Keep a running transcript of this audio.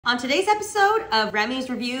On today's episode of Remy's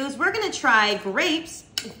Reviews, we're gonna try grapes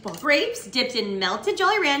dipped in melted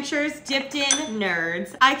Jolly Ranchers, dipped in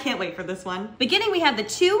Nerds. I can't wait for this one. Beginning, we have the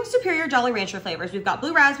two superior Jolly Rancher flavors. We've got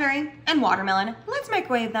blue raspberry and watermelon. Let's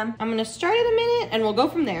microwave them. I'm gonna start at a minute and we'll go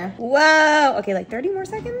from there. Whoa, okay, like 30 more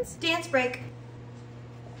seconds. Dance break.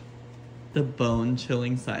 The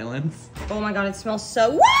bone-chilling silence. Oh my God, it smells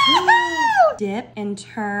so woo! Dip and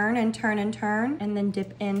turn and turn and turn, and then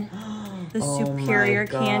dip in the superior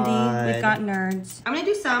candy. We've got Nerds. I'm gonna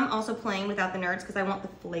do some also plain without the Nerds because I want the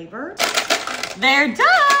flavor. They're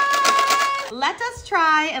done! Let us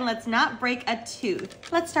try and let's not break a tooth.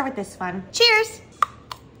 Let's start with this one. Cheers!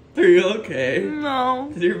 Are you okay?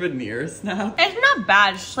 No. Did your veneer snap? It's not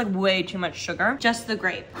bad, it's just like way too much sugar. Just the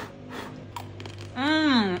grape.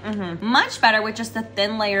 Much better with just a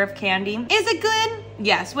thin layer of candy. Is it good?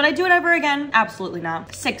 Yes. Would I do it ever again? Absolutely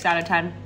not. 6 out of 10.